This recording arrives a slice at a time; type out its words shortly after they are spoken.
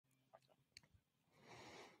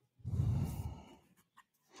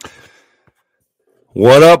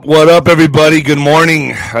What up, everybody? Good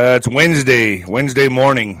morning. It's Wednesday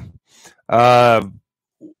morning. I'm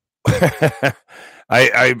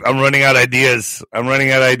running out of ideas. I'm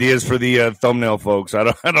running out of ideas for the thumbnail, folks. I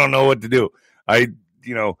don't know what to do. My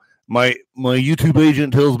YouTube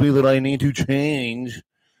agent tells me that I need to change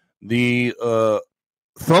the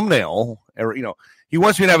thumbnail. Or he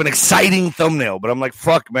wants me to have an exciting thumbnail, but I'm like,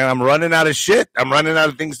 fuck, man, I'm running out of shit. I'm running out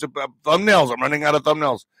of things to thumbnails. I'm running out of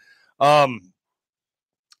thumbnails.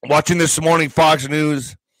 Watching this morning, Fox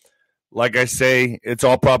News, like I say, it's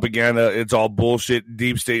all propaganda. It's all bullshit,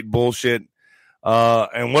 deep state bullshit.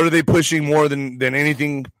 And what are they pushing more than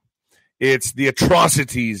anything? It's the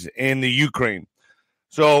atrocities in the Ukraine.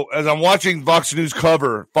 So as I'm watching Fox News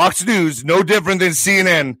cover, Fox News, no different than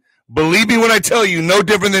CNN. Believe me when I tell you, no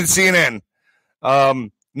different than CNN.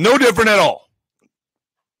 No different at all.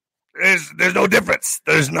 There's no difference.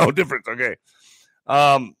 There's no difference, okay?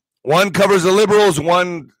 One covers the liberals.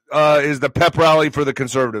 One is the pep rally for the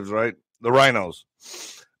conservatives, right? The rhinos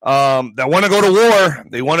that want to go to war.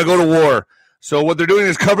 They want to go to war. So what they're doing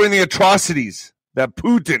is covering the atrocities that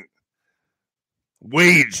Putin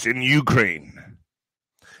waged in Ukraine.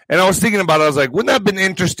 And I was thinking about it. I was like, wouldn't that have been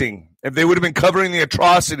interesting if they would have been covering the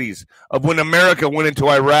atrocities of when America went into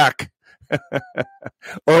Iraq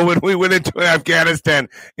or when we went into Afghanistan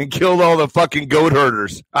and killed all the fucking goat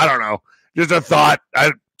herders? I don't know. Just a thought.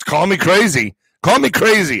 Call me crazy. Call me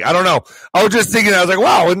crazy. I don't know. I was just thinking, I was like,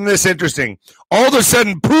 wow, isn't this interesting? All of a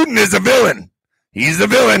sudden, Putin is a villain. He's the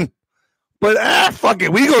villain. But, fuck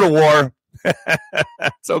it. We go to war.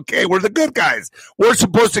 It's okay. We're the good guys. We're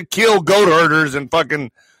supposed to kill goat herders and fucking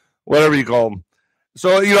whatever you call them.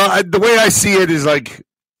 So, the way I see it is like,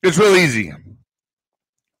 it's real easy.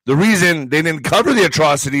 The reason they didn't cover the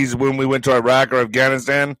atrocities when we went to Iraq or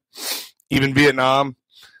Afghanistan, even Vietnam,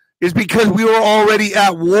 is because we were already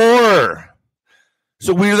at war.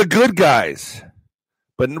 So we're the good guys.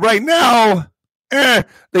 But right now,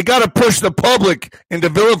 they got to push the public into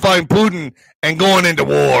vilifying Putin and going into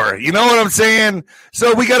war. You know what I'm saying?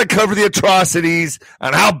 So we got to cover the atrocities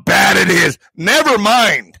and how bad it is. Never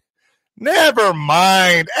mind the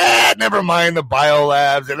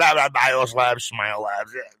biolabs and bioslabs, smile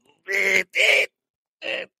labs.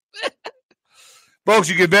 Folks,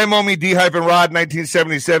 you can Venmo me, D-Rod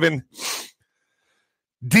 1977.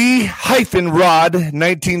 D-Rod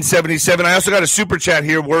 1977. I also got a super chat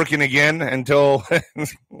here working again until they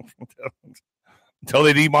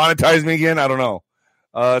demonetize me again. I don't know.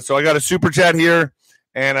 So I got a super chat here,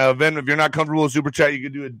 and Venmo, if you're not comfortable with super chat, you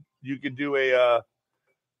could do a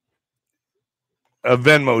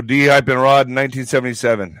Venmo, D-Rod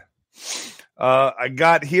 1977. I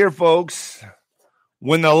got here, folks.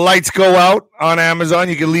 When the lights go out on Amazon,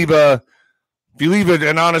 you can if you leave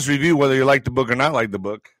an honest review, whether you like the book or not like the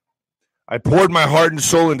book. I poured my heart and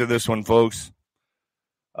soul into this one, folks.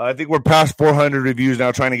 I think we're past 400 reviews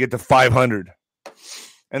now, trying to get to 500.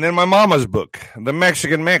 And then my mama's book, The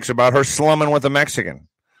Mexican Mix, about her slumming with a Mexican.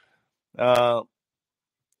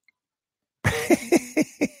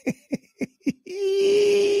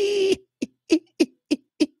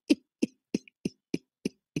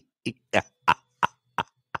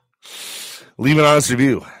 Leave an honest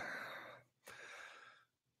review.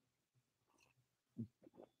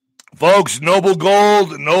 Folks, Noble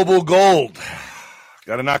Gold.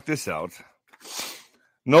 Got to knock this out.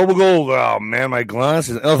 Noble Gold. Oh, man, my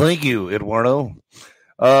glasses. Oh, thank you, Eduardo.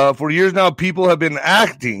 For years now, people have been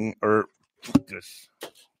acting, or just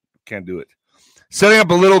can't do it, setting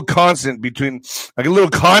up a little contest between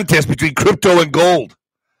crypto and gold.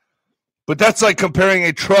 But that's like comparing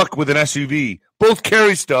a truck with an SUV. Both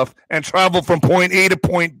carry stuff and travel from point A to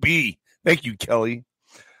point B. Thank you, Kelly.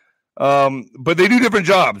 But they do different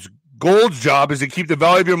jobs. Gold's job is to keep the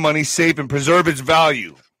value of your money safe and preserve its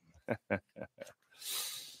value.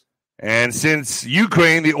 And since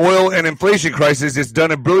Ukraine, the oil and inflation crisis, it's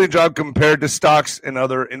done a brilliant job compared to stocks and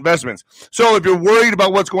other investments. So if you're worried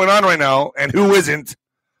about what's going on right now, and who isn't,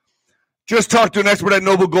 just talk to an expert at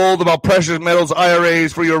Noble Gold about precious metals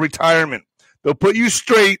IRAs for your retirement. They'll put you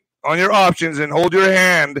straight on your options and hold your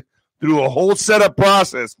hand through a whole setup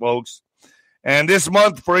process, folks. And this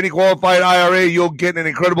month, for any qualified IRA, you'll get an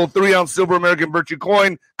incredible 3-ounce silver American Virtue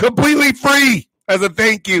coin completely free as a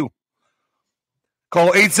thank you.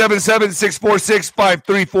 Call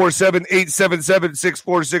 877-646-5347,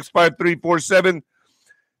 877-646-5347.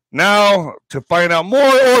 Now, to find out more,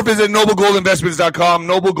 or visit noblegoldinvestments.com,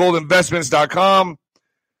 noblegoldinvestments.com.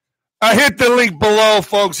 Hit the link below,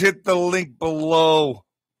 folks. Hit the link below.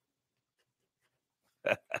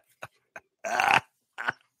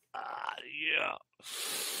 Yeah.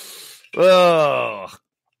 Oh.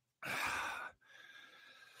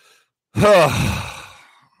 All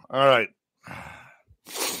right.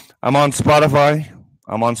 I'm on Spotify.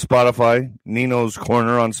 Nino's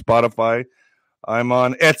Corner on Spotify. I'm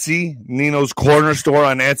on Etsy. Nino's Corner Store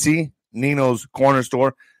on Etsy. Nino's Corner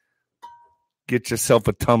Store. Get yourself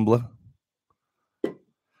a Tumblr.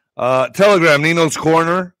 Telegram, Nino's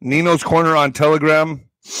Corner. Nino's Corner on Telegram.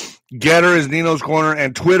 Getter is Nino's Corner,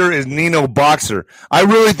 and Twitter is Nino Boxer. I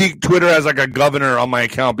really think Twitter has like a governor on my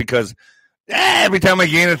account because every time I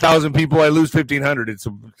gain 1,000 people, I lose 1,500. It's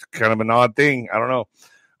kind of an odd thing. I don't know.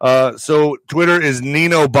 So Twitter is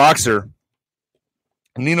Nino Boxer.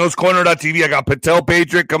 Nino's Corner.tv. I got Patel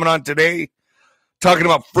Patriot coming on today, talking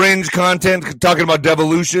about fringe content, talking about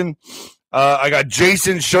devolution. I got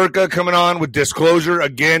Jason Shurka coming on with Disclosure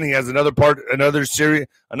again. He has another part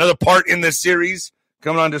in this series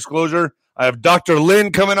coming on Disclosure. I have Dr.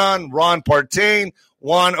 Lynn coming on, Ron Partain,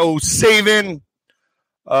 Juan O'Savin.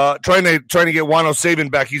 Trying to get Juan O'Savin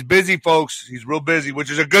back. He's busy, folks. He's real busy, which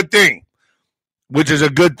is a good thing.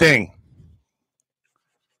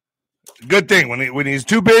 Good thing. When he's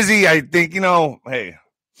too busy, I think, hey,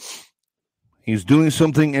 he's doing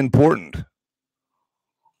something important.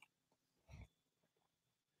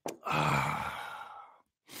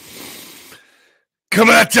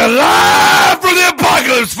 Coming at you live from the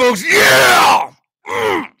apocalypse, folks. Yeah!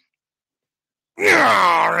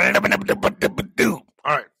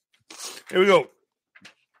 All right. Here we go.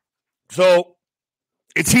 So,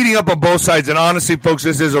 it's heating up on both sides, and honestly, folks,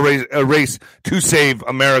 this is a race to save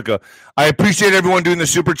America. I appreciate everyone doing the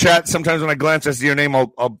super chat. Sometimes when I glance at your name,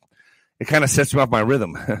 it kind of sets me off my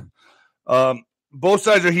rhythm. Both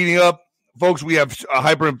sides are heating up. Folks, we have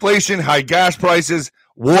hyperinflation, high gas prices,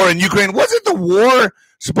 war in Ukraine. Wasn't the war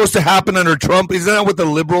supposed to happen under Trump? Isn't that what the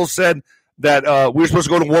liberals said? That we were supposed to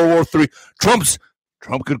go to World War III.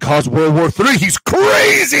 Trump could cause World War III. He's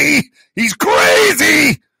crazy.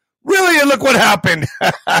 Really? And look what happened.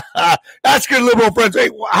 Ask your liberal friends, hey,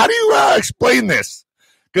 how do you explain this?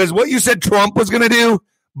 Because what you said Trump was going to do,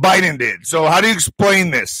 Biden did. So how do you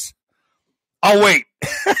explain this? I'll wait.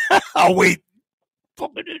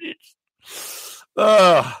 Fucking idiots.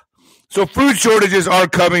 So food shortages are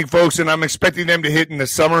coming, folks, and I'm expecting them to hit in the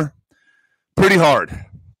summer pretty hard.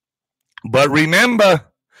 But remember,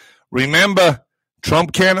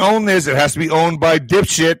 Trump can't own this. It has to be owned by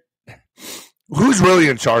dipshit. Who's really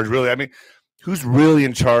in charge, really? I mean, who's really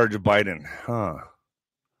in charge of Biden?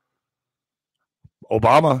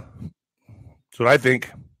 Obama. That's what I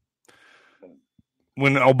think.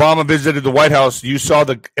 When Obama visited the White House, you saw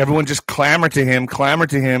everyone just clamor to him.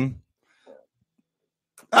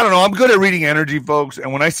 I don't know. I'm good at reading energy, folks.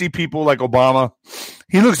 And when I see people like Obama,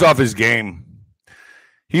 he looks off his game.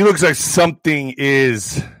 He looks like something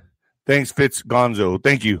is. Thanks, Fitz Gonzo.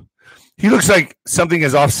 Thank you. He looks like something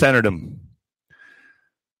has off-centered him.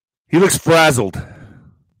 He looks frazzled.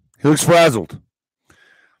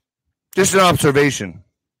 Just an observation.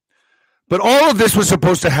 But all of this was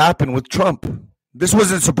supposed to happen with Trump. This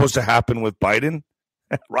wasn't supposed to happen with Biden,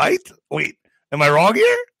 right? Wait, am I wrong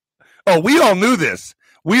here? Oh, we all knew this.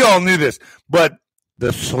 But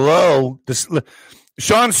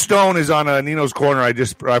Sean Stone is on Nino's Corner. I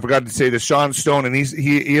forgot to say this. Sean Stone, and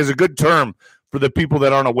he has a good term for the people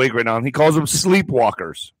that aren't awake right now, and he calls them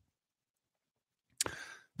sleepwalkers.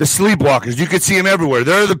 The sleepwalkers. You can see them everywhere.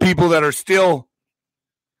 They're the people that are still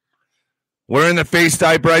wearing the face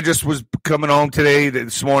diaper. I just was coming home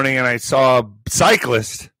this morning, and I saw a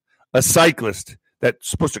cyclist that's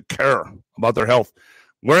supposed to care about their health,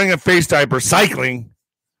 wearing a face diaper, cycling,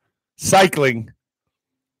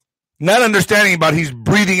 not understanding about he's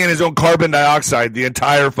breathing in his own carbon dioxide the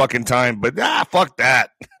entire fucking time. But fuck that.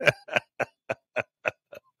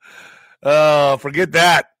 Forget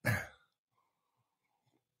that.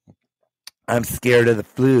 I'm scared of the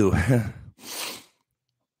flu.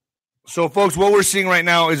 So, folks, what we're seeing right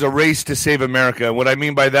now is a race to save America. What I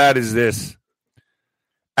mean by that is this.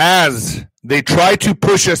 As they try to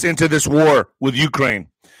push us into this war with Ukraine,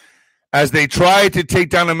 as they try to take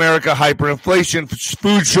down America, hyperinflation,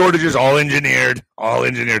 food shortages, all engineered.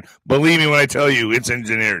 Believe me when I tell you, it's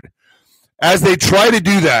engineered. As they try to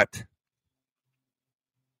do that,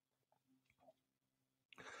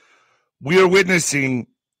 we are witnessing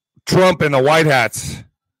Trump and the White Hats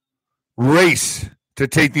race to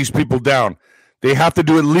take these people down. They have to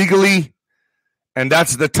do it legally, and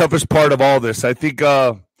that's the toughest part of all this. I think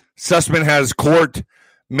Sussman has court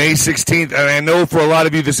May 16th, and I know for a lot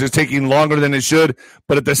of you this is taking longer than it should,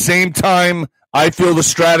 but at the same time, I feel the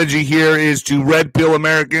strategy here is to red pill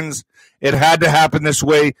Americans. It had to happen this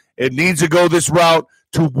way. It needs to go this route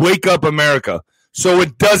to wake up America so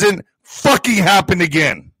it doesn't fucking happen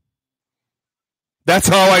again. That's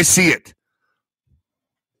how I see it.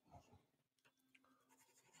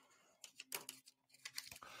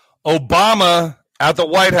 Obama at the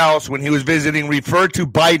White House when he was visiting referred to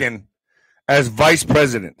Biden as vice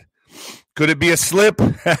president. Could it be a slip?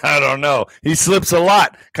 I don't know. He slips a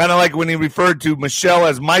lot, kind of like when he referred to Michelle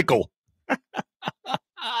as Michael.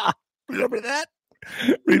 Remember that?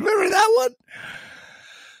 Remember that one?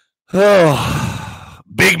 Oh,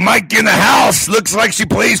 Big Mike in the house. Looks like she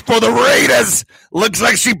plays for the Raiders. Looks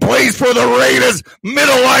like she plays for the Raiders.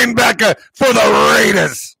 Middle linebacker for the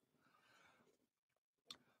Raiders.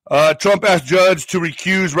 Trump asked judge to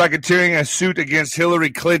recuse racketeering a suit against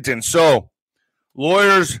Hillary Clinton. So,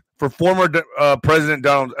 lawyers for former President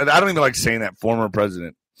Donald, I don't even like saying that, former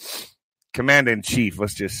president, Commander-in-Chief,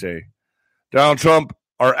 let's just say, Donald Trump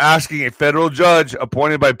are asking a federal judge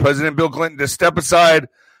appointed by President Bill Clinton to step aside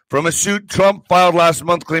from a suit Trump filed last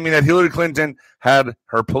month claiming that Hillary Clinton had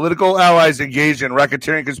her political allies engaged in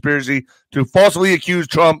racketeering conspiracy to falsely accuse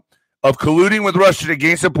Trump of colluding with Russia to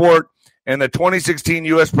gain support in the 2016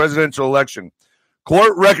 U.S. presidential election.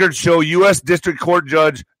 Court records show U.S. District Court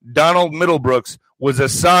Judge Donald Middlebrooks was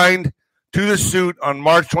assigned to the suit on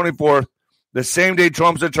March 24th, the same day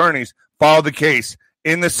Trump's attorneys filed the case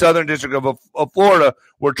in the Southern District of Florida,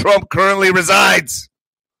 where Trump currently resides.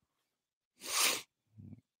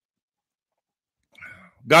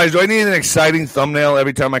 Guys, do I need an exciting thumbnail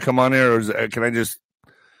every time I come on here, or can I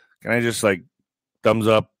just like thumbs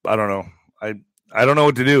up? I don't know. I don't know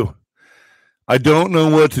what to do. I don't know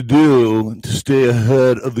what to do to stay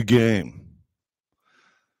ahead of the game.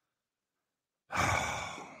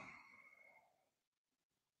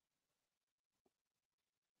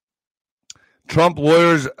 Trump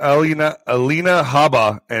lawyers Alina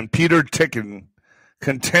Habba and Peter Ticken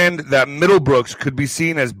contend that Middlebrooks could be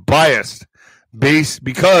seen as biased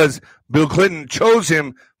because Bill Clinton chose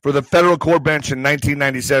him for the federal court bench in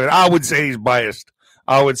 1997. I would say he's biased.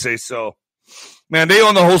 I would say so. Man, they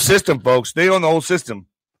own the whole system, folks. They own the whole system.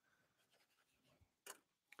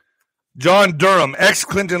 John Durham,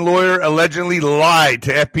 ex-Clinton lawyer, allegedly lied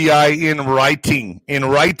to FBI in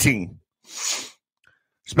writing.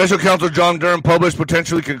 Special counsel John Durham published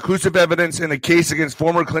potentially conclusive evidence in a case against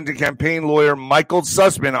former Clinton campaign lawyer Michael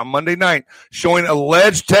Sussman on Monday night, showing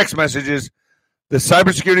alleged text messages the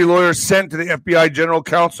cybersecurity lawyer sent to the FBI general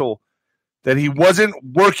counsel that he wasn't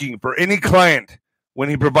working for any client when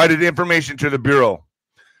he provided information to the Bureau.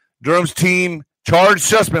 Durham's team charged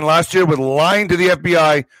Sussman last year with lying to the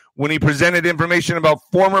FBI when he presented information about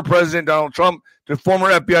former President Donald Trump to former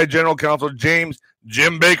FBI General Counsel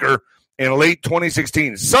Jim Baker in late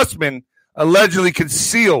 2016. Sussman allegedly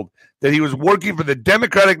concealed that he was working for the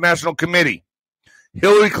Democratic National Committee,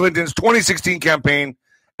 Hillary Clinton's 2016 campaign,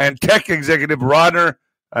 and tech executive Rodner,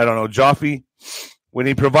 Jaffe, when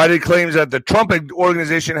he provided claims that the Trump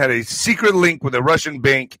organization had a secret link with a Russian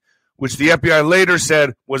bank, which the FBI later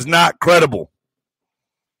said was not credible.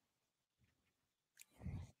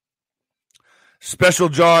 Special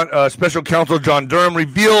counsel John Durham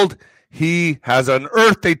revealed he has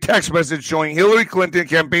unearthed a text message showing Hillary Clinton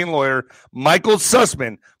campaign lawyer Michael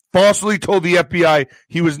Sussman falsely told the FBI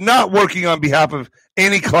he was not working on behalf of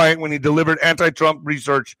any client when he delivered anti-Trump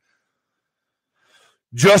research.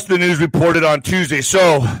 Just the News reported on Tuesday.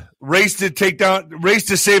 So, race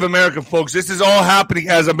to save America, folks. This is all happening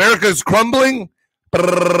as America is crumbling.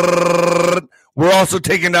 We're also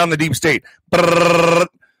taking down the deep state. Can't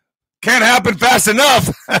happen fast enough.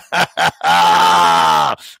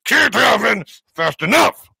 Can't happen fast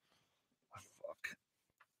enough. Fuck.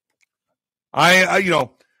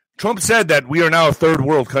 Trump said that we are now a third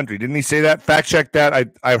world country. Didn't he say that? Fact check that.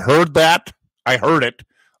 I've heard that. I heard it.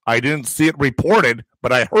 I didn't see it reported,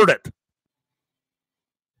 but I heard it.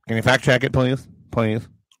 Can you fact check it, please? Please.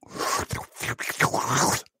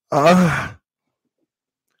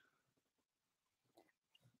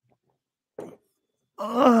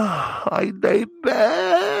 I day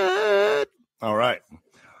bad. All right.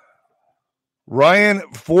 Ryan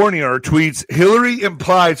Fournier tweets, Hillary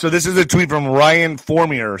implied, so this is a tweet from Ryan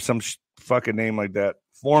Fournier, some fucking name like that.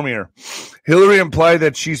 Fournier. Hillary implied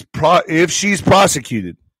that if she's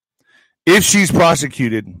prosecuted,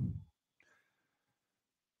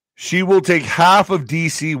 she will take half of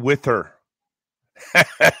DC with her.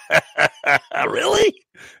 Really?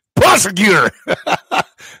 Prosecutor.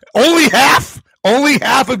 Only half? Only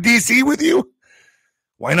half of DC with you?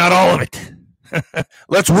 Why not all of it?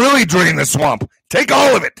 Let's really drain the swamp. Take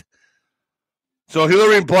all of it. So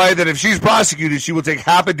Hillary implied that if she's prosecuted, she will take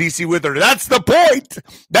half of DC with her. That's the point.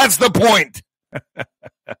 That's the point.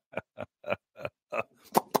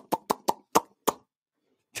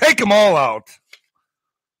 Take them all out.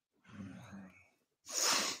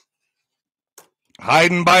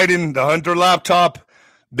 Hiding Biden, the Hunter laptop,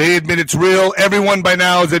 they admit it's real. Everyone by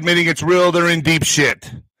now is admitting it's real. They're in deep shit.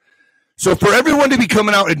 So for everyone to be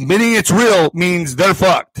coming out admitting it's real means they're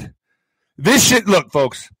fucked. This shit, look,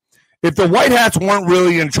 folks, if the White Hats weren't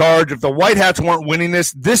really in charge, if the White Hats weren't winning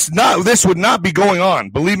this would not be going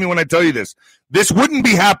on. Believe me when I tell you this. This wouldn't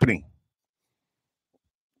be happening.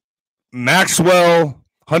 Maxwell,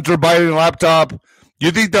 Hunter Biden laptop.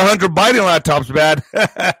 You think the Hunter Biden laptop's bad?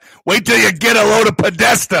 Wait till you get a load of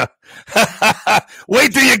Podesta.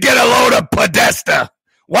 Wait till you get a load of Podesta.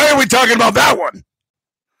 Why are we talking about that one?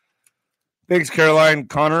 Thanks, Caroline.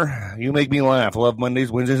 Connor, you make me laugh. Love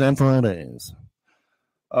Mondays, Wednesdays, and Fridays.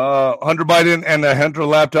 Hunter Biden and the Hunter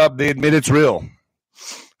laptop, they admit it's real.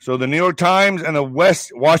 So the New York Times and the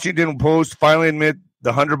Washington Post finally admit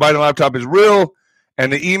the Hunter Biden laptop is real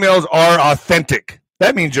and the emails are authentic.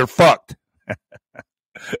 That means you're fucked.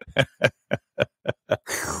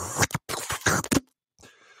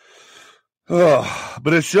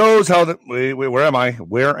 But it shows how the wait, where am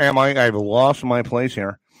I? I've lost my place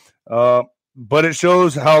here. But it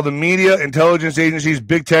shows how the media, intelligence agencies,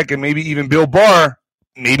 big tech, and maybe even Bill Barr.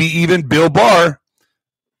 Let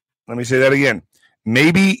me say that again.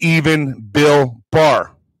 Maybe even Bill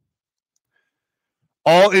Barr.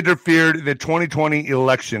 All interfered in the 2020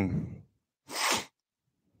 election.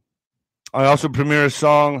 I also premiere a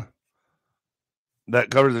song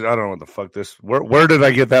that covers it. I don't know what the fuck this. Where did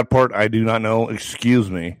I get that part? I do not know. Excuse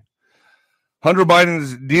me. Hunter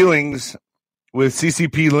Biden's dealings with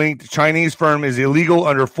CCP-linked Chinese firm is illegal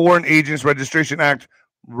under Foreign Agents Registration Act,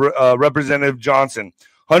 Representative Johnson.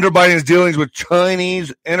 Hunter Biden's dealings with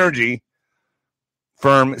Chinese energy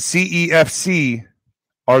firm CEFC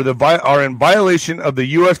are in violation of the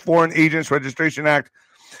U.S. Foreign Agents Registration Act.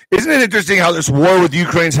 Isn't it interesting how this war with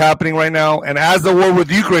Ukraine's happening right now? And as the war with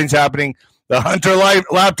Ukraine's happening, the Hunter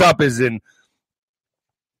laptop is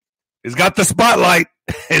got the spotlight,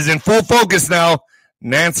 is in full focus now.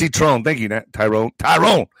 Nancy Tyrone. Thank you, Tyrone.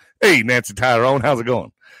 Hey, Nancy Tyrone. How's it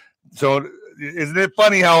going? So isn't it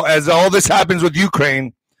funny how as all this happens with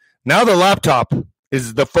Ukraine, now the laptop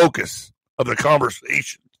is the focus of the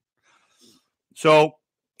conversation. So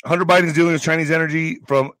Hunter Biden's dealing with Chinese energy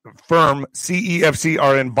firm CEFC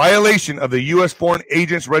are in violation of the U.S. Foreign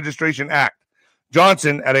Agents Registration Act.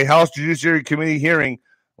 Johnson, at a House Judiciary Committee hearing,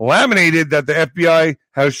 laminated that the FBI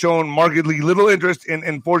has shown markedly little interest in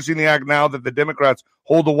enforcing the act now that the Democrats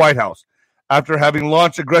hold the White House, after having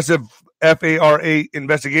launched aggressive FARA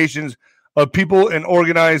investigations of people and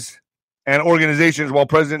organizations while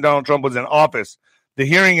President Donald Trump was in office. The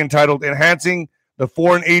hearing, entitled Enhancing the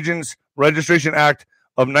Foreign Agents Registration Act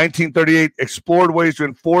of 1938, explored ways to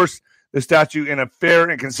enforce the statute in a fair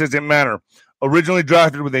and consistent manner. Originally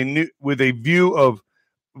drafted with a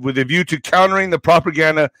view to countering the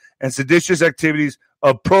propaganda and seditious activities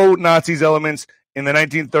of pro-Nazis elements in the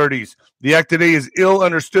 1930s. The act today is ill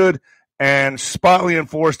understood and spottily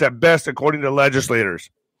enforced at best, according to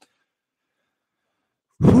legislators.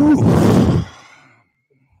 Whew.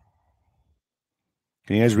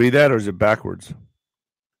 Can you guys read that, or is it backwards?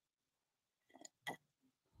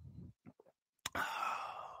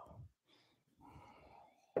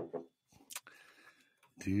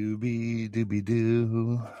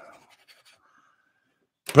 Doobie-doobie-doo.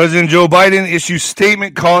 President Joe Biden issues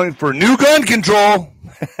statement calling for new gun control.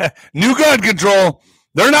 New gun control.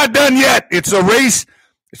 They're not done yet. It's a race.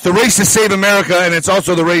 It's the race to save America, and it's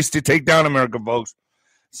also the race to take down America, folks.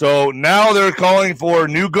 So now they're calling for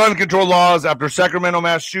new gun control laws after Sacramento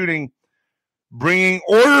mass shooting, bringing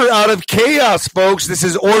order out of chaos, folks. This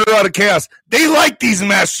is order out of chaos. They like these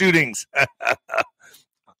mass shootings.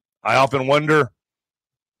 I often wonder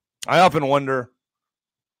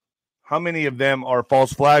how many of them are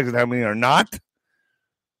false flags and how many are not.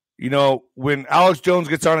 You know, when Alex Jones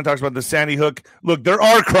gets on and talks about the Sandy Hook, look, there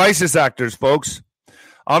are crisis actors, folks.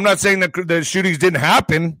 I'm not saying that the shootings didn't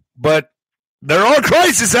happen, but there are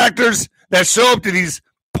crisis actors that show up to these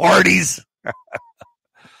parties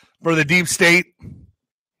for the deep state.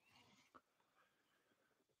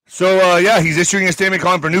 So, he's issuing a statement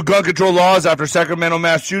calling for new gun control laws after Sacramento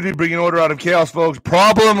mass shooting, bringing order out of chaos, folks.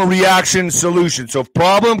 Problem, reaction, solution. So,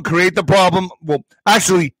 problem, create the problem. Well,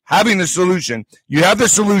 actually, having the solution. You have the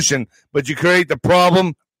solution, but you create the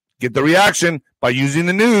problem, get the reaction by using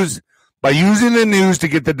the news. By using the news to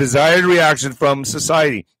get the desired reaction from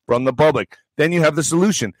society, from the public. Then you have the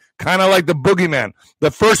solution. Kind of like the boogeyman.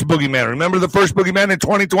 The first boogeyman. Remember the first boogeyman in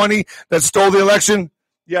 2020 that stole the election?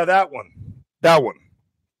 Yeah, that one. That one.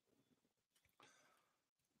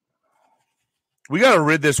 We got to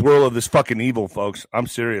rid this world of this fucking evil, folks. I'm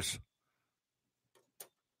serious.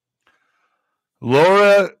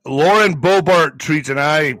 Lauren Bobart tweets, and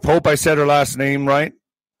I hope I said her last name right.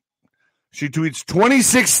 She tweets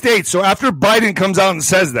 26 states. So after Biden comes out and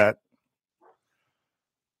says that,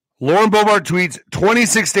 Lauren Bobart tweets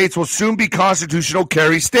 26 states will soon be constitutional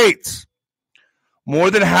carry states.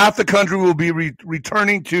 More than half the country will be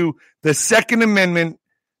returning to the Second Amendment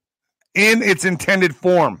in its intended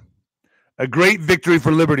form. A great victory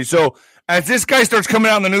for liberty. So as this guy starts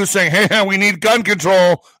coming out in the news saying, hey, we need gun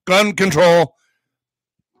control,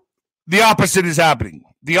 the opposite is happening.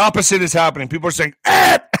 The opposite is happening. People are saying,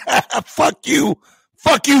 fuck you,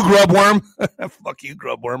 grubworm. Fuck you,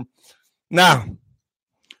 grubworm. Now,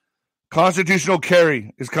 constitutional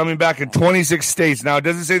carry is coming back in 26 states. Now, it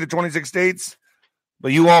doesn't say the 26 states,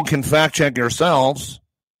 but you all can fact check yourselves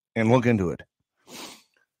and look into it.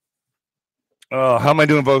 How am I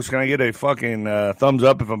doing, folks? Can I get a fucking thumbs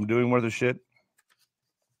up if I'm doing worth a shit?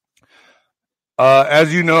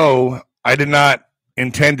 As you know, I did not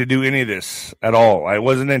intend to do any of this at all. I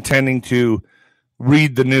wasn't intending to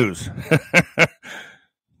read the news.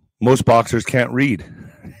 Most boxers can't read.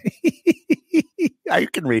 I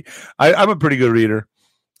can read. I'm a pretty good reader.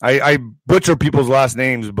 I butcher people's last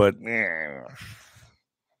names, but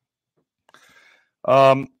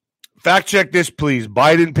fact check this, please.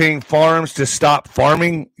 Biden paying farms to stop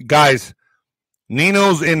farming. Guys,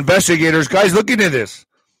 Nino's investigators, guys, look into this.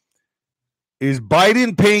 Is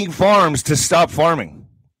Biden paying farms to stop farming?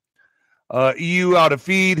 EU out of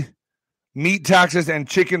feed, meat taxes, and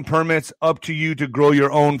chicken permits up to you to grow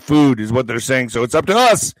your own food is what they're saying. So it's up to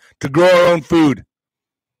us to grow our own food.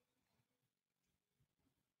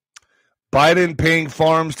 Biden paying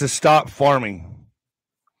farms to stop farming.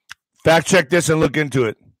 Fact check this and look into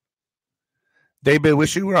it. David,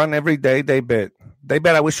 wish you were on every day, David.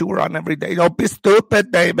 David, I wish you were on every day. Don't be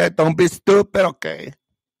stupid, David. Don't be stupid, okay?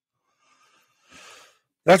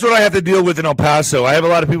 That's what I have to deal with in El Paso. I have a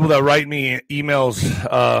lot of people that write me emails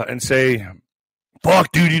and say,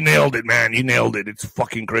 fuck, dude, you nailed it, man. You nailed it. It's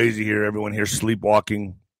fucking crazy here. Everyone here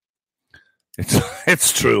sleepwalking.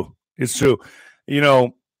 It's true. It's true. You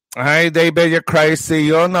know, hey, David, you're crazy.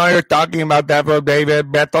 You don't know you're talking about that, bro,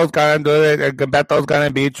 David. Beto's going to do it. Beto's going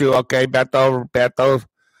to beat you. Okay, Beto.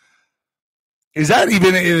 Is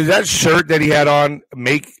that shirt that he had on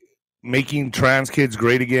making trans kids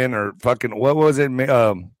great again, or fucking what was it?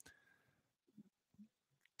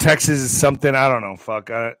 Texas something, I don't know. Fuck,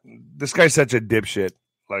 this guy's such a dipshit.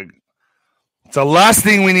 Like, it's the last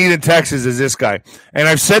thing we need in Texas is this guy. And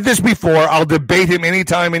I've said this before. I'll debate him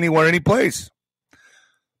anytime, anywhere, any place,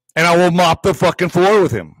 and I will mop the fucking floor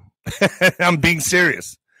with him. I'm being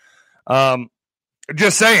serious.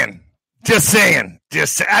 Just saying. Just throwing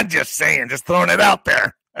it out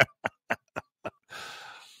there.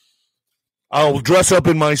 I'll dress up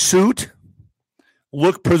in my suit,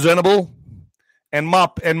 look presentable, and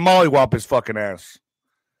mollywop his fucking ass.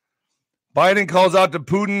 Biden calls to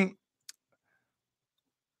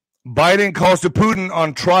Putin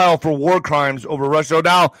on trial for war crimes over Russia.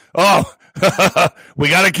 Now, we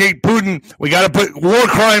got to keep Putin. We got to put war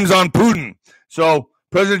crimes on Putin. So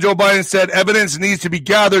President Joe Biden said evidence needs to be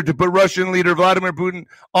gathered to put Russian leader Vladimir Putin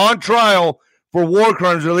on trial for war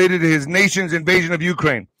crimes related to his nation's invasion of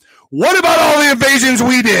Ukraine. What about all the invasions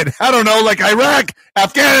we did? I don't know, like Iraq,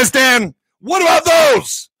 Afghanistan. What about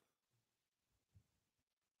those?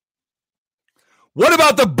 What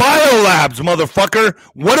about the biolabs, motherfucker?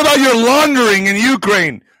 What about your laundering in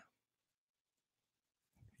Ukraine?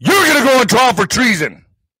 You're going to go on trial for treason.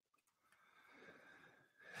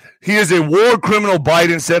 He is a war criminal,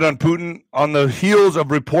 Biden said on Putin, on the heels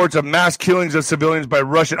of reports of mass killings of civilians by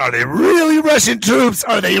Russian. Are they really Russian troops?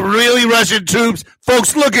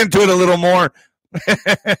 Folks, look into it a little more.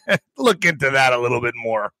 Look into that a little bit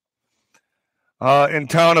more. In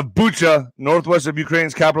town of Bucha, northwest of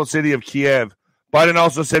Ukraine's capital city of Kiev. Biden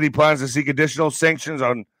also said he plans to seek additional sanctions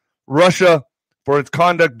on Russia for its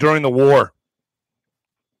conduct during the war.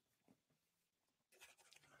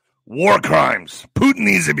 War crimes. Putin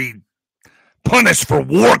needs to be punished for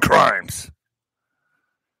war crimes.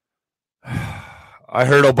 I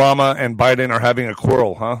heard Obama and Biden are having a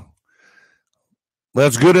quarrel, huh?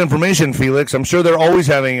 That's good information, Felix. I'm sure they're always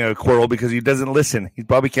having a quarrel because he doesn't listen. He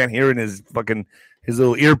probably can't hear in his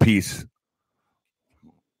little earpiece.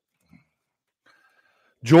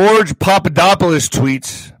 George Papadopoulos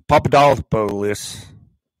tweets.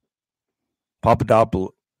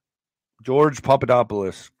 George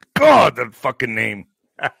Papadopoulos. God, that fucking name.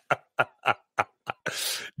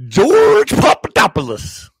 George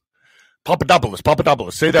Papadopoulos.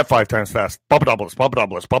 Papadopoulos. Say that 5 times fast. Papadopoulos. I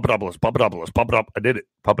did it.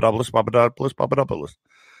 Papadopoulos.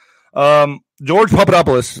 George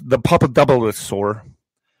Papadopoulos, the Papadopoulos.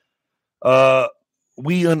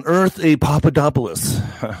 We unearthed a Papadopoulos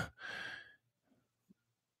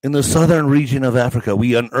in the southern region of Africa.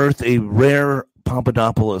 We unearthed a rare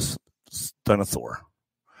Papadopoulos dinosaur.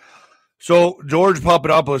 So George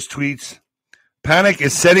Papadopoulos tweets, panic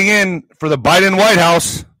is setting in for the Biden White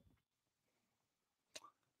House.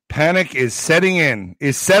 Panic is settling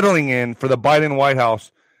in for the Biden White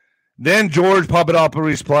House. Then George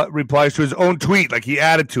Papadopoulos replies to his own tweet, like he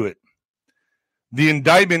added to it. The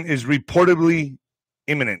indictment is reportedly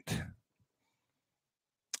imminent.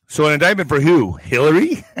 So an indictment for who?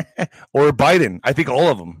 Hillary or Biden? I think all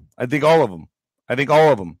of them.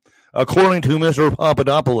 According to Mr.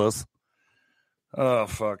 Papadopoulos. Oh,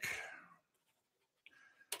 fuck.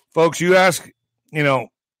 Folks, you ask, a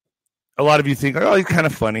lot of you think, oh, he's kind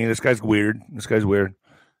of funny. This guy's weird.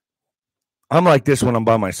 I'm like this when I'm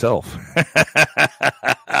by myself.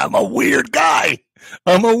 I'm a weird guy.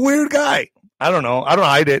 I don't know. I don't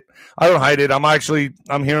hide it. I'm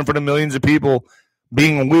here in front of millions of people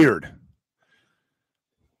being weird.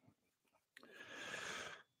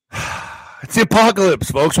 It's the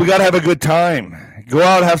apocalypse, folks. We got to have a good time. Go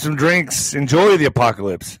out, have some drinks, enjoy the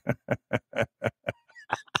apocalypse.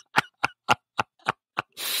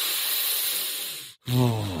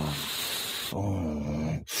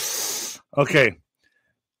 Okay.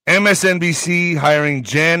 MSNBC hiring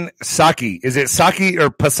Jen Psaki. Is it Psaki or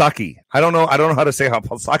Psaki? I don't know how to say how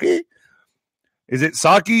Psaki. Is it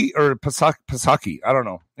Psaki or Psaki? I don't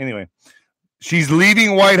know. Anyway, she's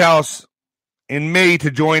leaving White House in May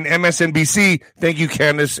to join MSNBC. Thank you,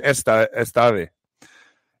 Candace Estave.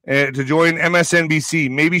 To join MSNBC.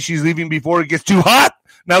 Maybe she's leaving before it gets too hot.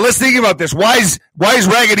 Now let's think about this. Why is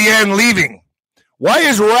Raggedy Ann leaving? Why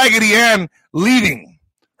is Raggedy Ann leaving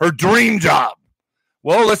her dream job?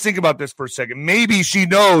 Well, let's think about this for a second. Maybe she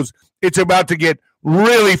knows it's about to get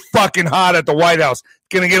really fucking hot at the White House.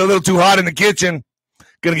 Going to get a little too hot in the kitchen.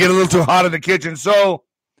 So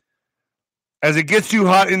as it gets too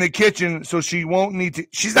hot in the kitchen, so she won't need to,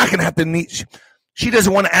 she's not going to have to need, she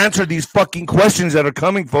doesn't want to answer these fucking questions that are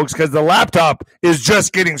coming, folks, because the laptop is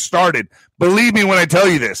just getting started. Believe me when I tell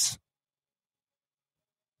you this.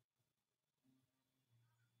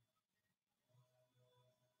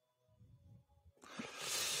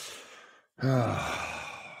 I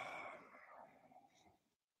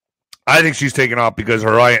think she's taking off because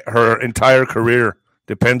her entire career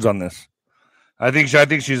depends on this. I think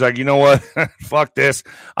she's like, you know what? Fuck this.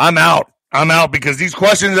 I'm out because these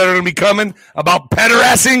questions that are going to be coming about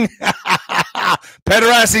pederasting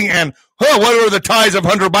and what are the ties of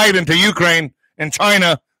Hunter Biden to Ukraine and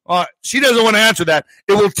China? She doesn't want to answer that.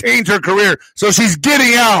 It will change her career. So she's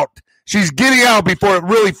getting out. Before it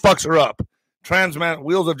really fucks her up. Transman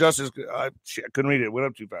Wheels of Justice. I couldn't read it. It went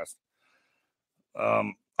up too fast.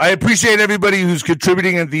 I appreciate everybody who's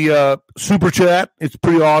contributing in the super chat. It's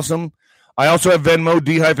pretty awesome. I also have Venmo,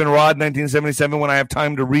 D-Rod 1977. When I have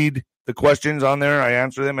time to read the questions on there, I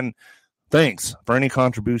answer them. And thanks for any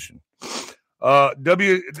contribution. MSNBC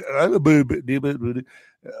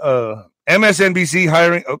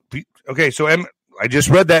hiring. Okay, so I just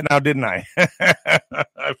read that now, didn't I?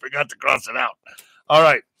 I forgot to cross it out. All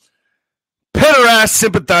right. Pederast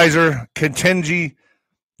sympathizer,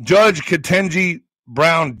 Judge Ketanji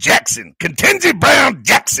Brown Jackson.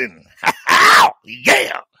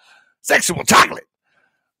 Yeah. Sexual chocolate.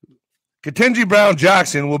 Ketanji Brown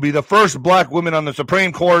Jackson will be the first black woman on the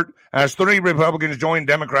Supreme Court as 30 Republicans join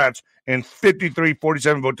Democrats in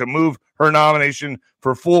 53-47 vote to move her nomination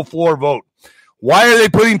for full floor vote. Why are they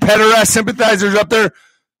putting pederast sympathizers up there?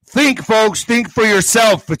 Think, folks. Think for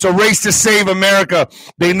yourself. It's a race to save America.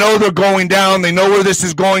 They know they're going down. They know where this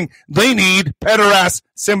is going. They need pederast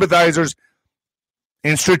sympathizers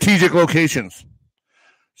in strategic locations.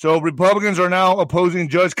 So Republicans are now opposing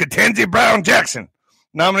Judge Ketanji Brown Jackson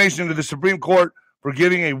nomination to the Supreme Court for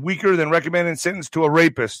giving a weaker than recommended sentence to a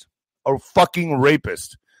rapist. A fucking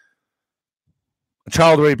rapist. A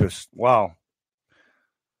child rapist. Wow.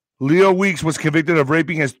 Leo Weeks was convicted of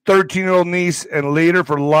raping his 13-year-old niece and later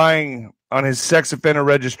for lying on his sex offender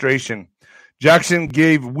registration. Jackson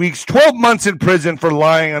gave Weeks 12 months in prison for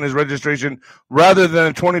lying on his registration rather than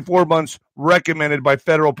the 24 months recommended by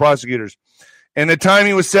federal prosecutors. And the time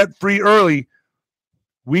he was set free early,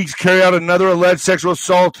 Weeks carried out another alleged sexual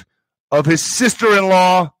assault of his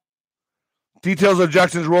sister-in-law. Details of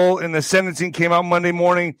Jackson's role in the sentencing came out Monday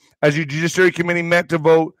morning as the Judiciary Committee met to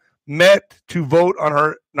vote on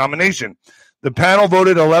her nomination. The panel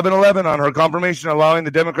voted 11-11 on her confirmation, allowing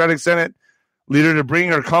the Democratic Senate leader to bring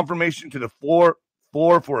her confirmation to the floor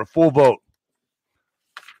for a full vote.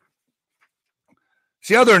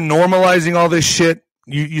 See how they're normalizing all this shit?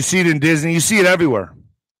 You see it in Disney. You see it everywhere.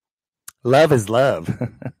 Love is love.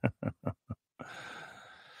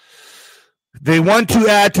 They want to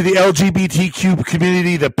add to the LGBTQ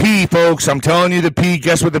community the P, folks. I'm telling you the P.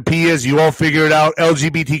 Guess what the P is? You all figure it out.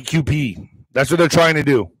 LGBTQP. That's what they're trying to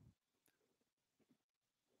do.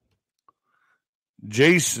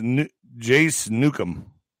 Jace Nukem.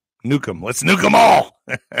 Let's nuke them all.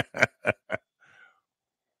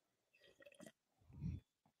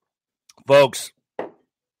 Folks, I'm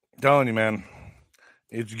telling you, man,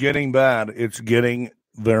 it's getting bad. It's getting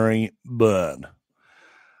very bad.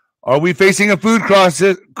 Are we facing a food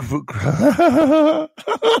crisis?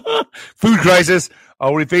 Food crisis.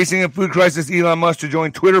 Are we facing a food crisis? Elon Musk to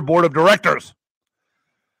join Twitter board of directors.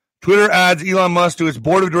 Twitter adds Elon Musk to its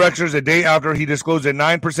board of directors a day after he disclosed a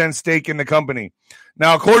 9% stake in the company.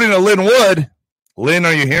 Now, according to Lynn Wood, Lynn,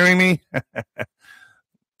 are you hearing me?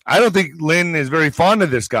 I don't think Lynn is very fond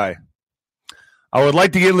of this guy. I would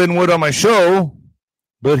like to get Lynn Wood on my show,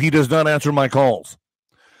 but he does not answer my calls.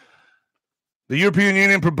 The European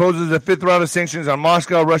Union proposes a fifth round of sanctions on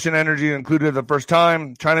Moscow. Russian energy included the first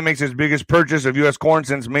time. China makes its biggest purchase of U.S. corn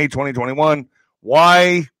since May 2021.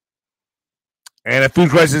 Why? And a food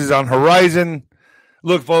crisis is on horizon.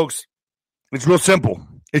 Look, folks, it's real simple.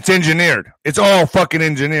 It's engineered. It's all fucking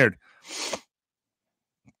engineered.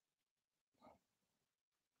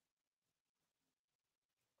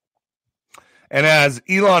 And as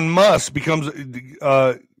Elon Musk goes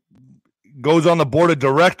on the board of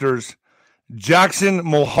directors, Jackson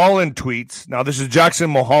Mulholland tweets. Now, this is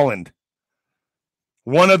Jackson Mulholland,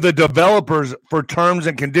 one of the developers for terms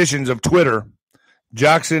and conditions of Twitter.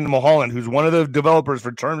 Jackson Mulholland, who's one of the developers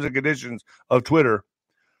for terms and conditions of Twitter.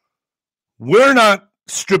 We're not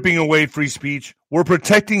stripping away free speech. We're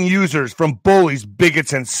protecting users from bullies,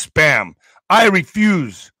 bigots, and spam. I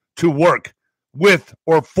refuse to work with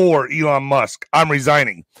or for Elon Musk. I'm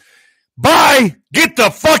resigning. Bye. Get the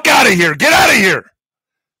fuck out of here. Get out of here.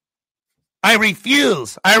 I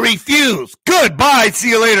refuse. Goodbye.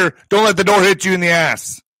 See you later. Don't let the door hit you in the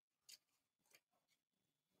ass.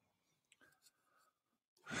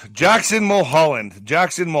 Jackson Mulholland,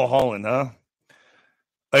 huh?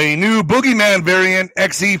 A new boogeyman variant,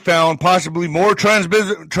 XE, found possibly more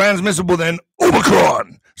transmissible than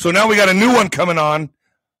Omicron. So now we got a new one coming on.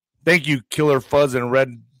 Thank you, Killer Fuzz and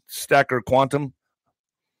Red Stacker Quantum.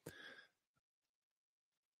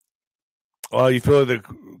 You feel the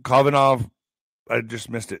Kovanov? I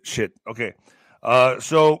just missed it. Shit. Okay.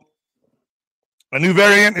 So a new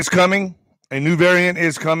variant is coming.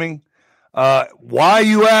 Why,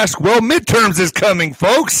 you ask? Well, midterms is coming,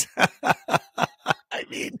 folks. I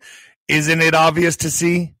mean, isn't it obvious to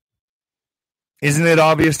see?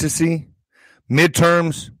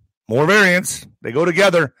 Midterms, more variants. They go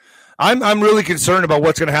together. I'm really concerned about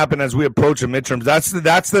what's going to happen as we approach the midterms. That's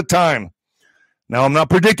the time. Now, I'm not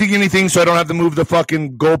predicting anything, so I don't have to move the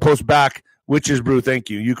fucking goalpost back. Witch's Brew, thank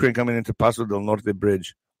you. Ukraine coming into Paso del Norte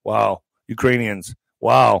Bridge. Wow. Ukrainians.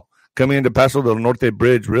 Wow. Coming into Paso del Norte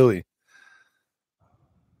Bridge, really.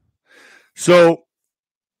 So,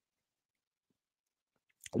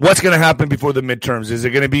 what's going to happen before the midterms? Is it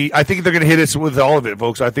going to be, I think they're going to hit us with all of it,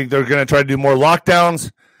 folks. I think they're going to try to do more lockdowns.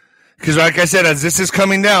 Because like I said, as this is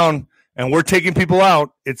coming down and we're taking people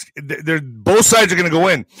out, both sides are going to go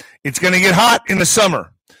in. It's going to get hot in the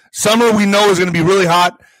summer. Summer, we know, is going to be really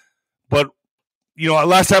hot. But, you know,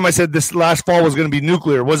 last time I said this last fall was going to be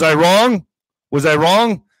nuclear. Was I wrong?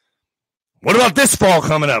 What about this fall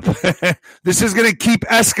coming up? This is going to keep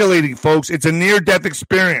escalating, folks. It's a near-death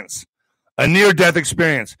experience. I need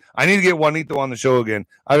to get Juanito on the show again.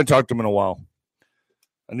 I haven't talked to him in a while.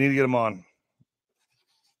 I need to get him on.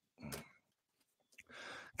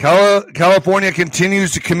 California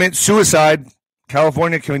continues to commit suicide. I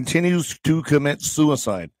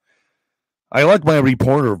like my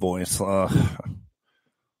reporter voice.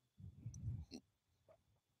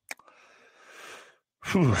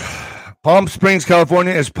 Palm Springs,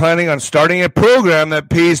 California is planning on starting a program that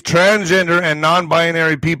pays transgender and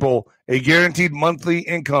non-binary people a guaranteed monthly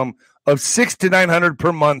income of $600 to $900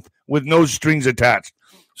 per month with no strings attached.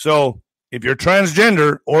 So if you're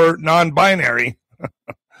transgender or non-binary,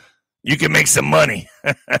 you can make some money.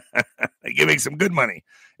 You can make some good money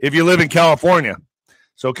if you live in California.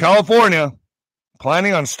 So California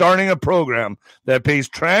planning on starting a program that pays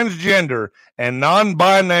transgender and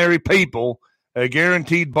non-binary people a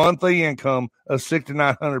guaranteed monthly income of $600 to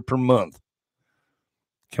 $900 per month.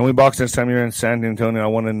 Can we box next time you're in San Antonio? I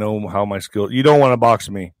want to know how my skills. You don't want to box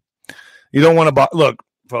me. You don't want to box. Look,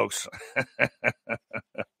 folks.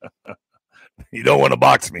 You don't want to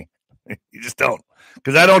box me. You just don't.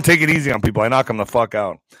 because I don't take it easy on people. I knock them the fuck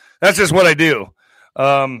out. That's just what I do.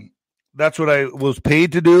 That's what I was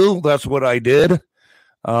paid to do. That's what I did.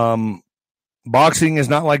 Boxing is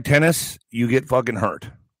not like tennis. You get fucking hurt.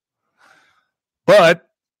 But,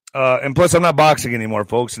 and plus I'm not boxing anymore,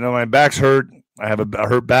 folks. You know, my back's hurt. I have a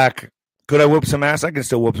hurt back. Could I whoop some ass? I can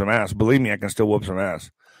still whoop some ass. Believe me, I can still whoop some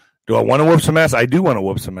ass. Do I want to whoop some ass? I do want to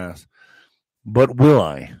whoop some ass. But will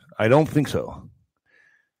I? I don't think so.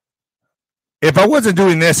 If I wasn't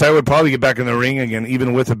doing this, I would probably get back in the ring again,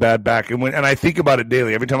 even with a bad back. And I think about it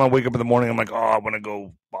daily. Every time I wake up in the morning, I'm like, oh, I want to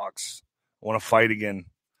go box. I want to fight again.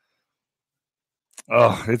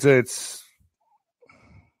 Oh, it's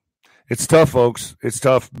tough, folks. It's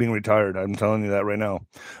tough being retired. I'm telling you that right now.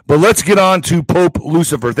 But let's get on to Pope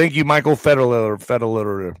Lucifer. Thank you, Michael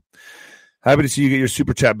Federer. Happy to see you get your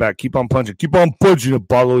super chat back. Keep on punching. Keep on punching,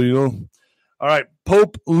 Apollo, you know. All right,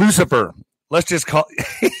 Pope Lucifer. Let's just call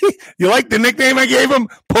you like the nickname I gave him?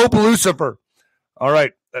 Pope Lucifer. All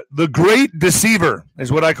right. The Great Deceiver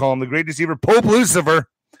is what I call him. The Great Deceiver. Pope Lucifer.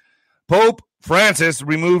 Pope Francis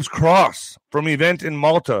removes cross from event in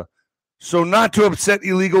Malta so not to upset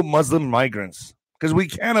illegal Muslim migrants, because we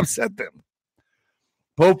can't upset them.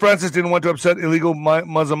 Pope Francis didn't want to upset illegal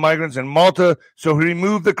Muslim migrants in Malta, so he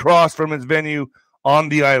removed the cross from its venue on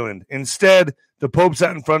the island. Instead, the Pope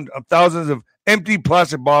sat in front of thousands of empty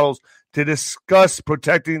plastic bottles to discuss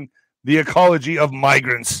protecting the ecology of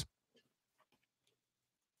migrants.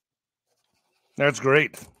 That's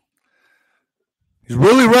great. He's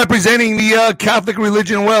really representing the Catholic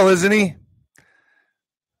religion well, isn't he?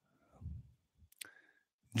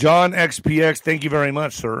 John XPX, thank you very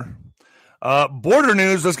much, sir. Border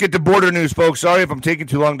news. Let's get to border news, folks. Sorry if I'm taking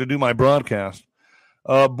too long to do my broadcast.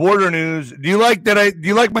 Border news. Do you like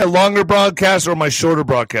my longer broadcast or my shorter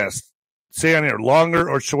broadcast? Say on here, longer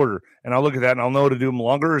or shorter, and I'll look at that and I'll know to do them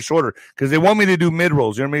longer or shorter, because they want me to do mid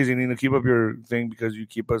rolls. You're amazing. You need to keep up your thing because you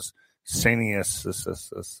keep us sane.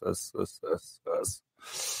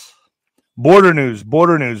 Border news.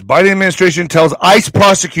 Biden administration tells ICE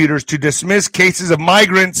prosecutors to dismiss cases of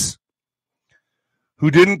migrants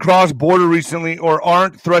who didn't cross border recently or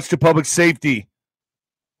aren't threats to public safety,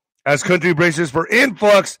 as country braces for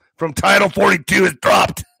influx from Title 42 is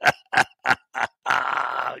dropped.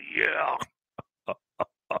 Yeah.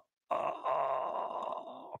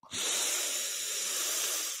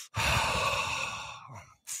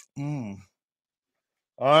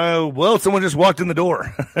 Well, someone just walked in the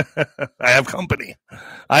door. I have company,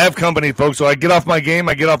 folks. So I get off my game.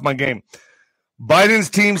 Biden's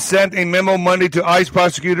team sent a memo Monday to ICE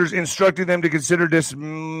prosecutors instructing them to consider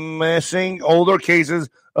dismissing older cases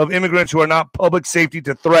of immigrants who are not public safety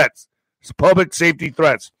threats.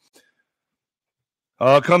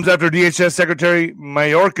 Comes after DHS Secretary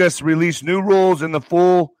Mayorkas released new rules in the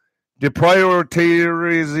full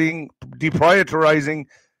deprioritizing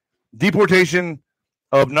deportation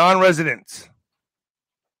of non-residents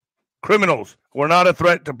criminals who are not a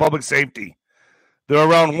threat to public safety. There are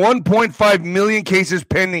around 1.5 million cases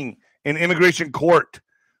pending in immigration court,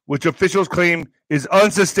 which officials claim is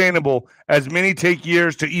unsustainable, as many take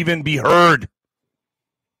years to even be heard.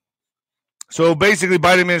 So basically,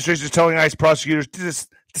 Biden administration is telling ICE prosecutors to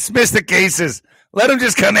just dismiss the cases. Let them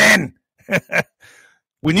just come in.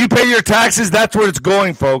 When you pay your taxes, that's where it's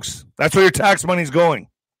going, folks. That's where your tax money's going.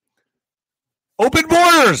 Open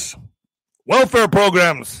borders. Welfare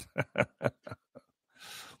programs.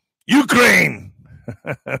 Ukraine.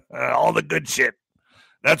 All the good shit.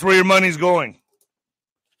 That's where your money's going.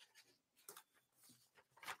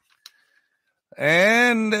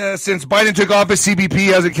 And since Biden took office,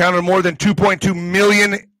 CBP has encountered more than 2.2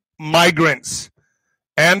 million migrants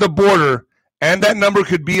and the border, and that number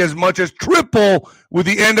could be as much as triple with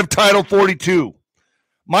the end of Title 42.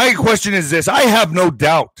 My question is this. I have no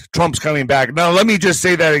doubt Trump's coming back. Now, let me just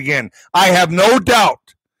say that again. I have no doubt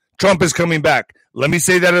Trump is coming back. Let me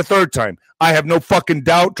say that a third time. I have no fucking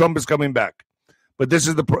doubt Trump is coming back. But this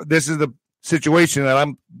is the situation that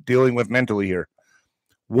I'm dealing with mentally here.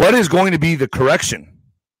 What is going to be the correction?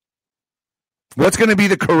 What's going to be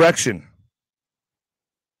the correction?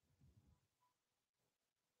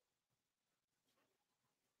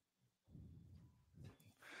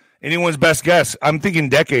 Anyone's best guess. I'm thinking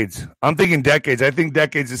decades. I think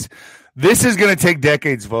decades is. This is going to take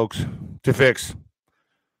decades, folks, to fix.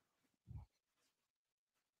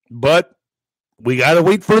 But we got to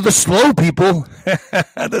wait for the slow people.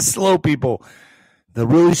 The slow people. The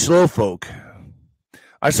really slow folk.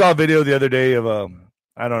 I saw a video the other day of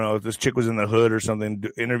I don't know if this chick was in the hood or something,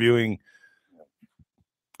 interviewing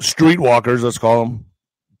streetwalkers, let's call them,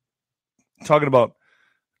 talking about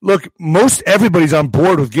Look, most everybody's on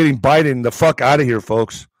board with getting Biden the fuck out of here,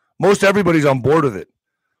 folks. Most everybody's on board with it.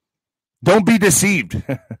 Don't be deceived.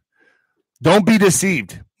 Don't be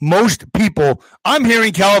deceived. Most people, I'm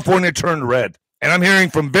hearing California turned red, and I'm hearing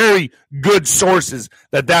from very good sources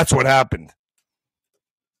that that's what happened.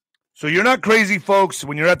 So you're not crazy, folks.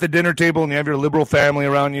 When you're at the dinner table and you have your liberal family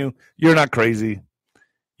around you, you're not crazy.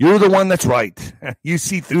 You're the one that's right. You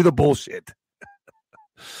see through the bullshit.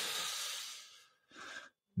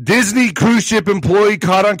 Disney cruise ship employee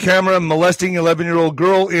caught on camera molesting 11-year-old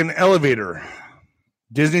girl in elevator.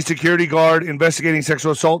 Disney security guard investigating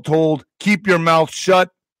sexual assault told, "Keep your mouth shut."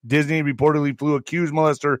 Disney reportedly flew accused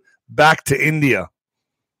molester back to India.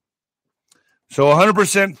 So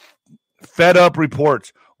 100% fed up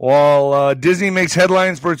reports. While Disney makes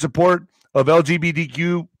headlines for its support of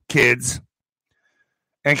LGBTQ kids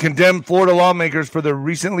and condemned Florida lawmakers for the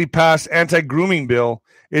recently passed anti-grooming bill,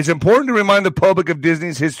 it's important to remind the public of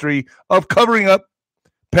Disney's history of covering up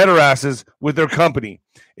pederasts with their company.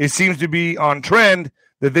 It seems to be on trend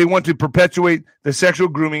that they want to perpetuate the sexual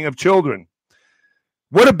grooming of children.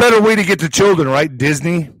 What a better way to get to children, right,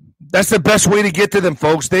 Disney? That's the best way to get to them,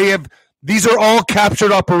 folks. These are all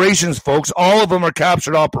captured operations, folks. All of them are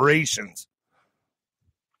captured operations.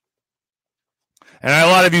 And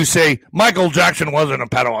a lot of you say, Michael Jackson wasn't a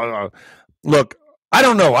pedophile. Look, I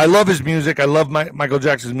don't know. I love his music. I love Michael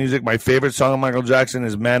Jackson's music. My favorite song of Michael Jackson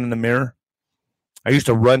is Man in the Mirror. I used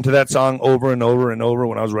to run to that song over and over and over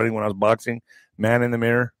when I was running, when I was boxing. Man in the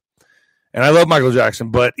Mirror. And I love Michael Jackson,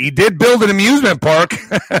 but he did build an amusement park.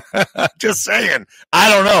 Just saying. I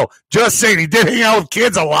don't know. Just saying. He did hang out with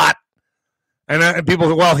kids a lot. And people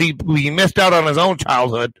say, well, he missed out on his own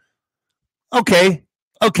childhood. Okay,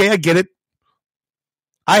 I get it.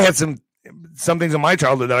 I had some things in my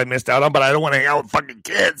childhood that I missed out on, but I don't want to hang out with fucking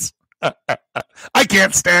kids. I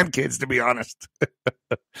can't stand kids, to be honest.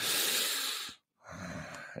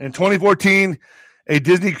 In 2014, a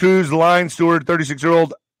Disney Cruise Line steward,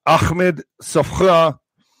 36-year-old Ahmed Safra,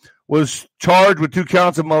 was charged with 2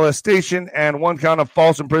 counts of molestation and 1 count of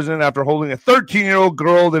false imprisonment after holding a 13-year-old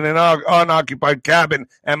girl in an unoccupied cabin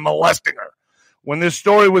and molesting her. When this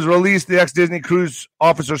story was released, the ex-Disney Cruise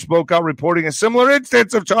officer spoke out, reporting a similar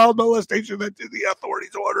instance of child molestation that the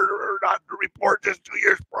authorities ordered her not to report just 2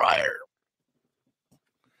 years prior.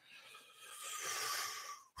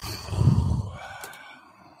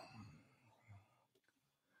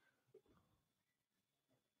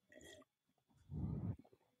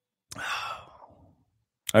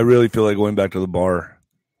 I really feel like going back to the bar.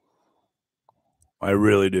 I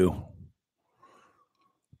really do.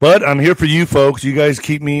 But I'm here for you folks. You guys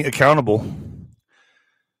keep me accountable.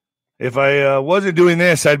 If I wasn't doing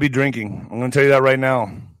this, I'd be drinking. I'm going to tell you that right now.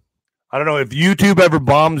 I don't know if YouTube ever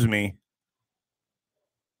bombs me.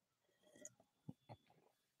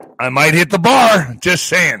 I might hit the bar. Just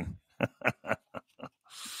saying.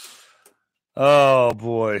 Oh,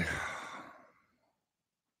 boy.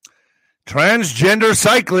 Transgender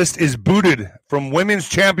cyclist is booted from women's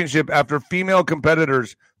championship after female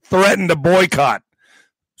competitors threatened to boycott.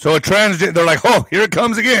 So they're like, oh, here it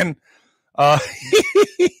comes again.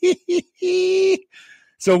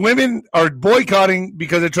 So women are boycotting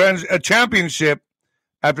because of a championship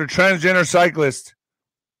after transgender cyclists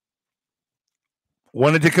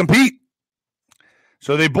wanted to compete.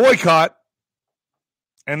 So they boycott,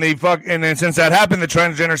 and then since that happened, the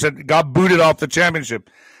transgender got booted off the championship.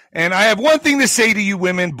 And I have one thing to say to you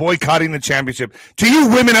women boycotting the championship. To you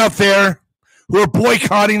women out there who are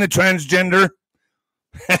boycotting the transgender,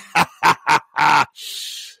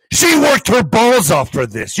 she worked her balls off for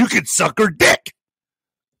this. You could suck her dick.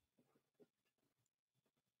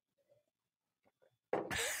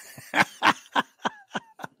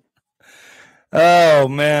 Oh,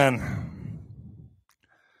 man.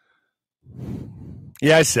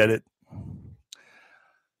 Yeah, I said it.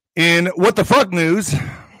 In What the Fuck News,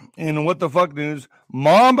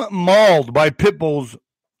 mom mauled by pit bulls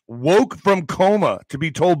woke from coma to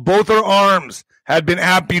be told both her arms had been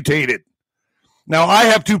amputated. Now, I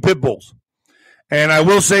have 2 pit bulls, and I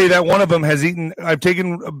will say that one of them has eaten. I've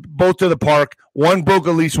taken both to the park. One broke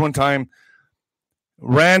a leash one time,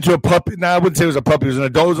 ran to a puppy. No, I wouldn't say it was a puppy. It was an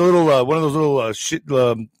adult. It was a little, one of those little shih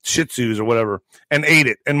tzus or whatever, and ate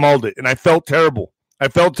it and mauled it. And I felt terrible.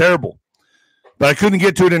 But I couldn't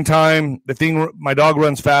get to it in time. My dog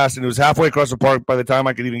runs fast, and it was halfway across the park by the time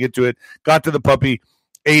I could even get to it. Got to the puppy,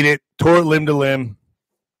 ate it, tore it limb to limb.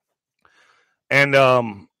 And,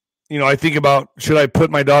 I think about, should I put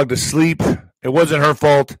my dog to sleep? It wasn't her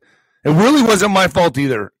fault. It really wasn't my fault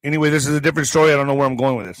either. Anyway, this is a different story. I don't know where I'm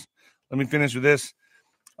going with this. Let me finish with this.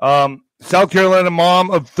 South Carolina mom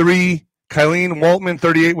of 3 Kylene Waltman,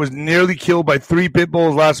 38, was nearly killed by 3 pit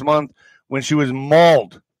bulls last month when she was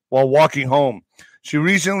mauled while walking home. She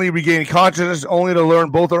recently regained consciousness only to learn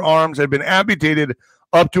both her arms had been amputated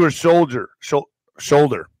up to her shoulder,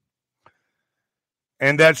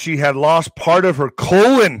 and that she had lost part of her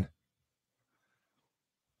colon.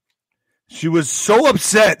 She was so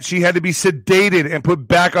upset she had to be sedated and put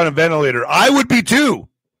back on a ventilator. I would be too.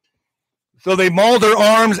 So they mauled her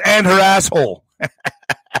arms and her asshole.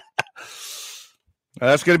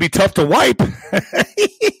 That's going to be tough to wipe.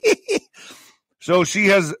 So she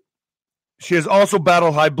has also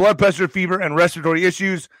battled high blood pressure, fever, and respiratory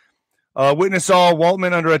issues. Witness saw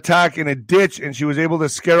Waltman under attack in a ditch, and she was able to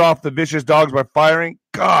scare off the vicious dogs by firing.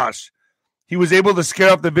 Gosh, he was able to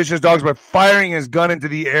scare off the vicious dogs by firing his gun into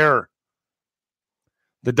the air.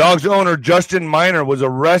 The dog's owner, Justin Miner, was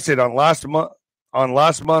arrested on last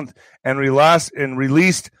month and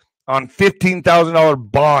released on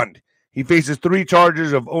 $15,000 bond. He faces 3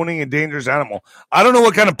 charges of owning a dangerous animal. I don't know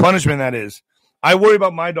what kind of punishment that is. I worry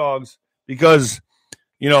about my dogs because,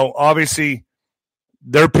 obviously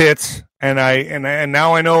they're pits, and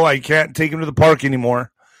now I know I can't take them to the park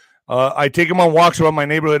anymore. I take them on walks around my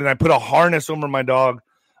neighborhood, and I put a harness over my dog.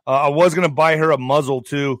 I was going to buy her a muzzle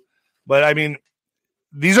too, but I mean,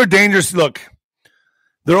 these are dangerous. Look,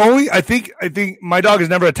 I think my dog has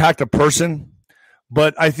never attacked a person,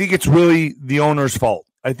 but I think it's really the owner's fault.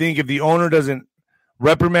 I think if the owner doesn't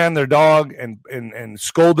reprimand their dog and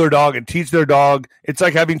scold their dog and teach their dog, it's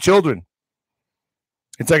like having children.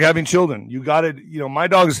 You got to, my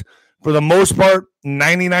dogs, for the most part,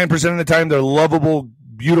 99% of the time, they're lovable,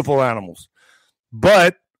 beautiful animals.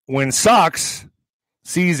 But when Socks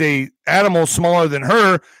sees a animal smaller than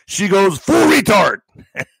her, she goes full retard.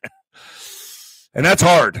 And that's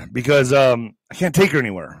hard because I can't take her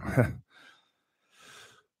anywhere.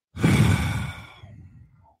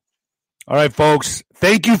 All right, folks.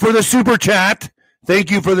 Thank you for the super chat.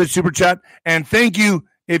 And thank you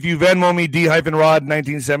if you Venmo me D-Rod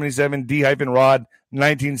 1977, D-Rod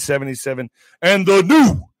 1977, and the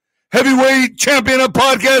new heavyweight champion of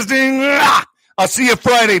podcasting. I'll see you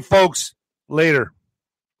Friday, folks. Later.